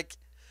 I'm like,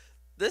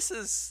 this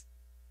is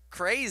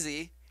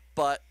crazy,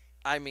 but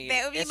I mean,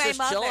 that would be it's my just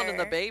mother. chilling in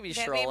the baby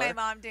That stroller. That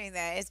my mom doing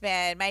that. It's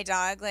bad. My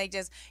dog,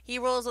 he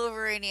rolls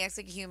over and he acts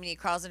like a human. He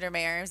crawls under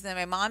my arms. And then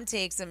my mom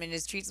takes him and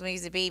just treats him like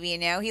he's a baby.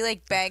 And now he,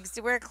 begs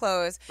to wear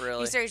clothes.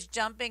 Really? He starts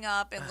jumping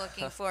up and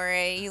looking for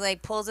it. He,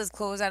 pulls his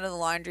clothes out of the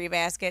laundry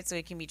basket so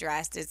he can be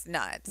dressed. It's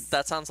nuts.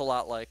 That sounds a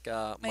lot like...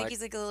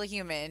 he's like a little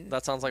human.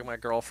 That sounds like my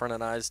girlfriend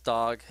and I's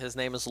dog. His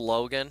name is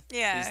Logan.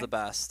 Yeah. He's the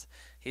best.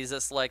 He's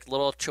this,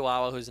 little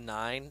chihuahua who's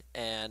 9,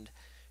 and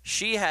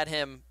she had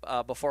him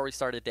before we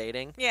started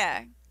dating.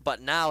 Yeah.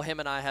 But now him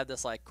and I have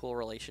this cool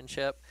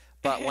relationship.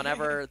 But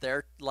whenever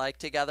they're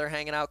together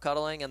hanging out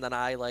cuddling, and then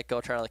I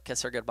go try to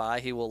kiss her goodbye,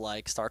 he will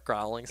start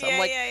growling. So I'm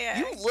like,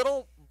 you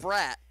little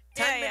brat.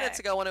 10 minutes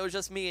ago when it was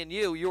just me and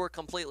you were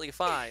completely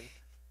fine.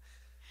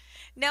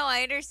 No,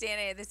 I understand.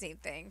 I had the same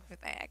thing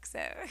with my ex. So.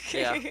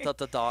 Yeah,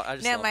 the dog. I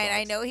just no, love mine. dogs.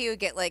 I know he would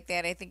get like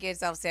that. I think he'd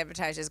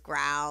self-sabotage, just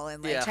growl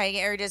and try to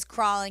get, or just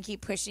crawl and keep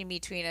pushing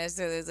between us,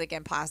 so it was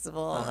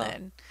impossible.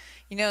 And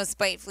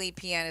spitefully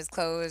pee on his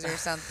clothes or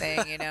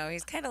something.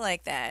 He's kind of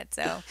like that.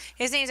 So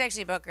his name's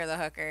actually Booker the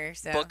Hooker.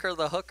 So Booker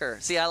the Hooker.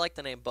 See, I like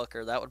the name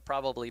Booker. That would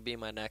probably be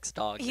my next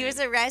dog he name. was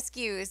a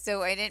rescue,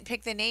 so I didn't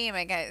pick the name.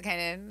 I got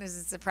kind of this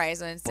is a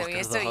surprise one. So Booker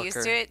he's the so Hooker.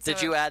 used to it. Did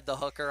so you add the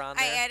hooker on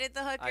there? I added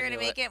the hooker to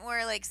make it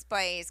more like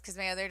Spice because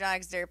my other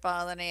dog's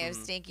Dirtball and I have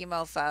Stinky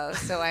Mofo.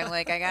 So I'm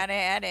like, I gotta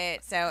add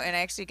it. So and I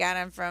actually got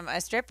him from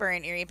a stripper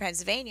in Erie,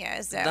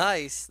 Pennsylvania. So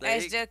nice. I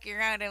was joking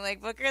around. I'm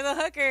like, Booker the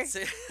Hooker.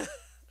 See,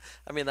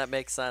 I mean, that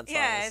makes sense.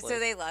 Yeah, honestly. so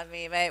they love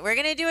me. But we're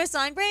gonna do a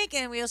song break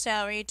and we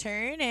shall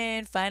return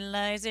and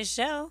finalize the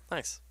show.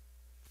 Nice.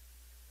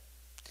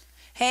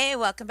 Hey,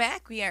 welcome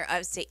back. We are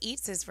Upstate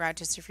Eats. This is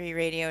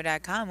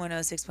RochesterFreeRadio.com,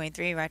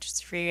 106.3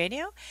 Rochester Free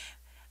Radio.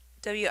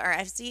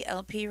 WRFC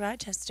LP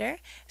Rochester.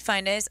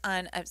 Find us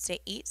on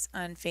Upstate Eats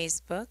on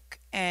Facebook.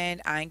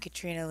 And I'm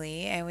Katrina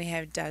Lee, and we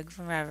have Doug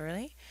from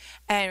REVERLY.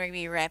 And we're going to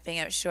be wrapping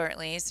up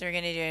shortly. So we're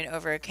going to do an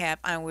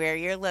overcap on where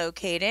you're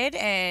located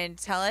and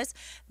tell us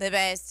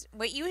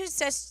what you would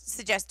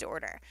suggest to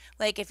order.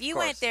 Like if you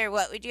went there,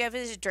 what would you have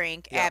as a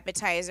drink,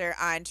 appetizer,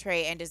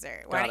 entree, and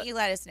dessert? Why don't you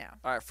let us know?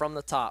 All right, from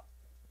the top,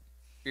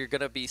 you're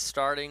going to be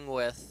starting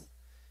with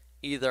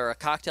either a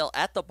cocktail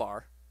at the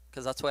bar,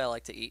 because that's the way I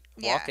like to eat.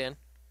 Walk in.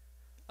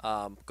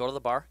 Go to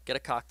the bar, get a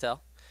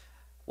cocktail.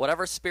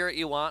 Whatever spirit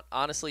you want,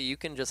 honestly, you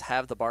can just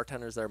have the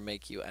bartenders there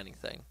make you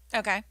anything.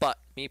 Okay. But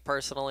me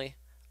personally,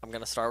 I'm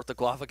going to start with the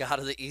Guava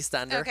Gata, the East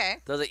Ender. Okay.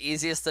 They're the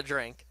easiest to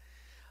drink.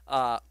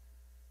 Go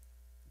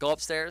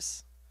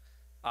upstairs,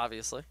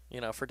 obviously,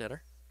 for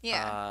dinner.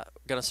 Yeah.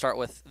 Going to start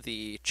with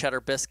the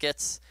cheddar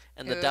biscuits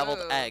and the deviled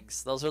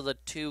eggs. Those are the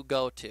two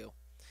go-to.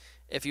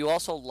 If you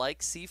also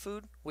like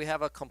seafood, we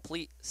have a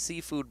complete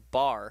seafood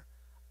bar.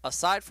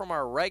 Aside from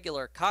our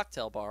regular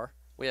cocktail bar,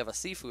 we have a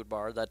seafood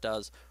bar that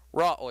does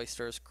raw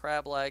oysters,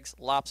 crab legs,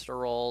 lobster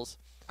rolls.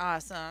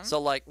 Awesome.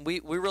 So, we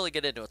really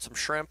get into it. Some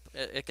shrimp.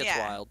 It gets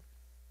wild.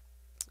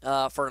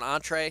 For an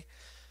entree,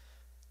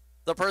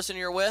 the person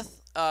you're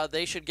with,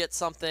 they should get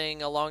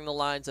something along the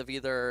lines of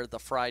either the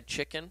fried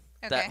chicken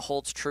that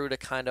holds true to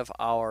kind of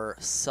our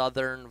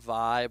southern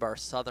vibe, our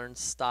southern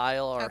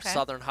style, our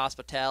southern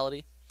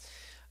hospitality.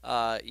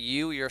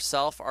 You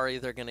yourself are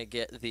either going to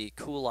get the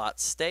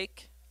culotte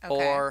steak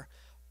or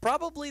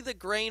probably the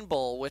grain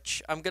bowl,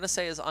 which I'm going to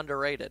say is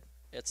underrated.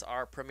 It's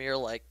our premier,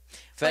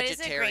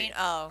 vegetarian.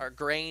 Our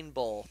grain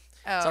bowl.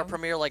 Oh. It's our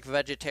premier,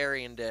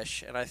 vegetarian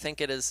dish, and I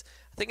think it's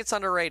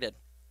underrated,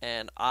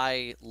 and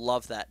I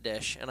love that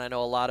dish. And I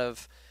know a lot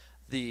of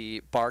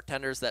the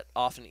bartenders that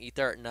often eat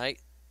there at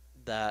night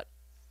that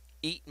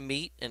eat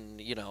meat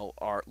and,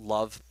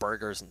 love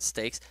burgers and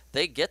steaks.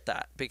 They get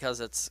that because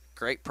it's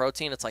great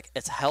protein.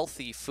 It's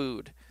healthy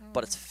food,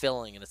 but it's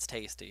filling and it's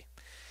tasty.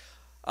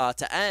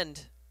 To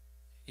end,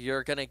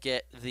 you're going to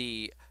get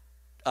the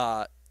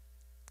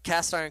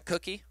cast iron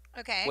cookie,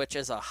 which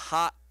is a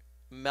hot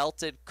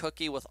melted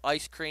cookie with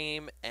ice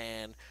cream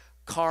and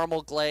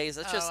caramel glaze.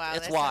 It's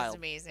it's wild.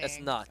 Amazing. It's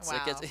nuts.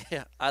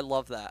 Wow. I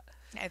love that.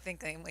 I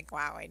think I'm like,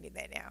 wow, I need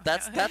that now.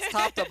 That's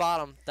top to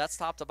bottom. That's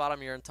top to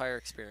bottom your entire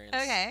experience.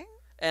 Okay.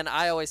 And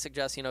I always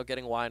suggest,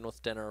 getting wine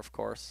with dinner, of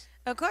course.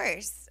 Of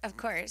course.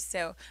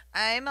 So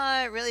I'm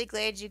really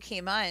glad you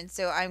came on.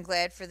 So I'm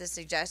glad for the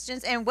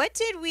suggestions. And what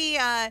did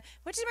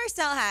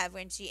Marcel have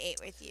when she ate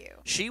with you?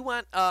 She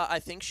went. I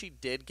think she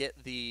did get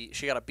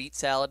she got a beet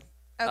salad,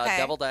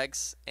 deviled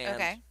eggs,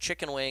 and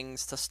chicken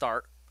wings to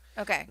start.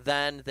 Okay.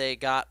 Then they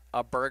got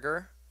a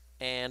burger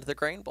and the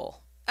grain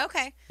bowl.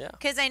 Okay. Yeah.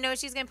 Because I know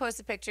she's going to post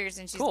the pictures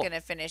and she's going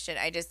to finish it.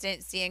 I just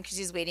didn't see him because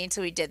she's waiting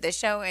until we did the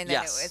show and then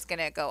it was going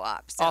to go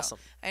up. So awesome.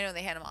 I know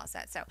they had them all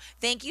set. So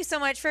thank you so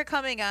much for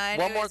coming on.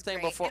 One more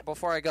thing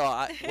before I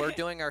go. We're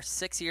doing our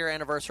 6-year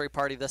anniversary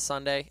party this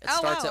Sunday. It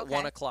starts at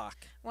 1 o'clock.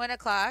 1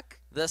 o'clock?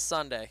 This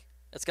Sunday.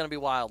 It's going to be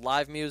wild.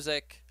 Live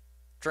music,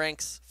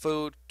 drinks,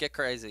 food. Get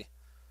crazy.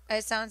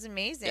 It sounds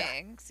amazing.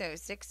 Yeah. So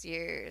 6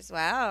 years.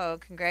 Wow.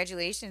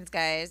 Congratulations,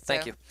 guys.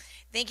 Thank you.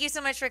 Thank you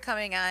so much for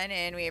coming on,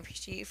 and we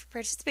appreciate you for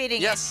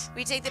participating. Yes.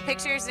 We take the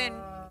pictures, and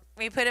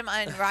we put them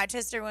on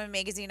Rochester Women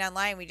Magazine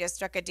online. We just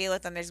struck a deal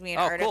with them. There's going to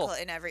be an article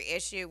in every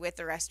issue with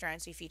the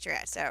restaurants we feature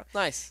at. So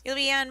nice. You'll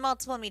be on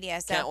multiple media.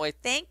 So can't wait.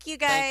 Thank you,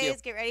 guys. Thank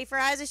you. Get ready for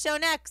Oz show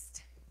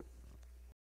next.